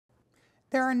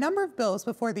There are a number of bills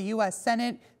before the U.S.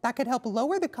 Senate that could help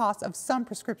lower the cost of some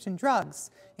prescription drugs,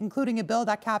 including a bill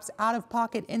that caps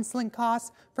out-of-pocket insulin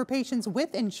costs for patients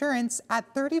with insurance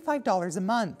at $35 a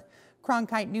month.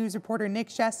 Cronkite News reporter Nick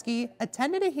Scheske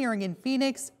attended a hearing in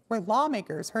Phoenix where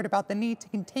lawmakers heard about the need to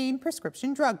contain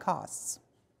prescription drug costs.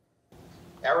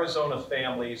 Arizona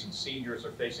families and seniors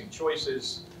are facing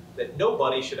choices that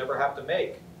nobody should ever have to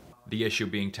make. The issue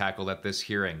being tackled at this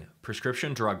hearing: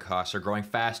 prescription drug costs are growing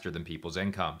faster than people's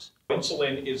incomes.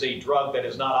 Insulin is a drug that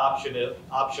is not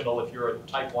optional if you're a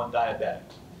type 1 diabetic.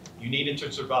 You need it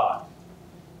to survive.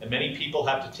 And many people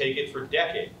have to take it for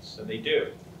decades, and they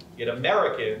do. Yet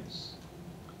Americans,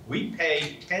 we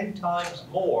pay 10 times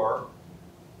more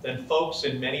than folks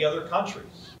in many other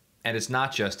countries. And it's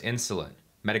not just insulin.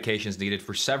 Medications needed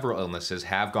for several illnesses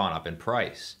have gone up in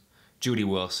price. Judy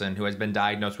Wilson, who has been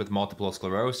diagnosed with multiple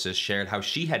sclerosis, shared how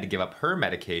she had to give up her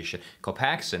medication,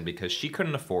 Copaxone, because she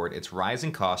couldn't afford its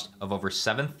rising cost of over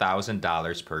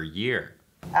 $7,000 per year.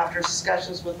 After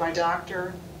discussions with my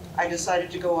doctor, I decided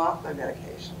to go off my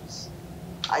medications.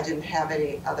 I didn't have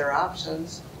any other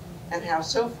options and have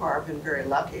so far been very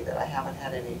lucky that I haven't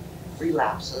had any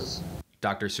relapses.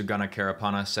 Dr. Sugana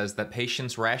Karapana says that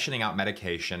patients rationing out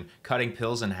medication, cutting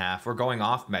pills in half, or going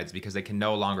off meds because they can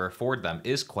no longer afford them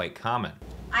is quite common.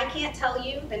 I can't tell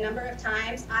you the number of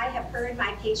times I have heard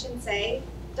my patients say,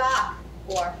 "Doc,"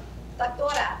 or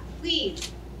 "Doctora,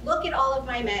 please look at all of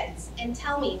my meds and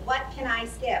tell me what can I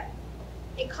skip.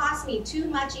 It costs me too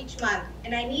much each month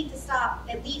and I need to stop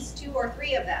at least 2 or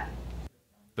 3 of them."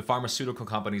 The pharmaceutical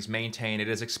companies maintain it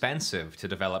is expensive to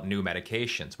develop new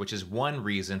medications, which is one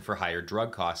reason for higher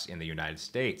drug costs in the United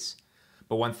States.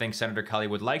 But one thing Senator Kelly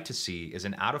would like to see is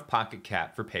an out-of-pocket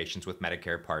cap for patients with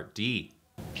Medicare Part D.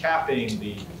 Capping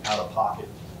the out-of-pocket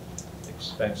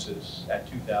expenses at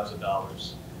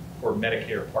 $2,000 for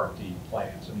Medicare Part D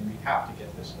plans. I mean, we have to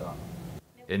get this done.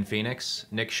 In Phoenix,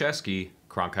 Nick Scheske,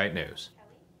 Cronkite News.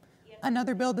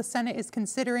 Another bill the Senate is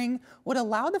considering would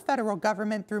allow the federal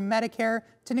government through Medicare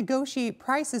to negotiate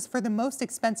prices for the most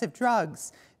expensive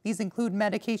drugs. These include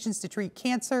medications to treat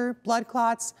cancer, blood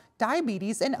clots,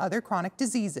 diabetes, and other chronic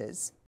diseases.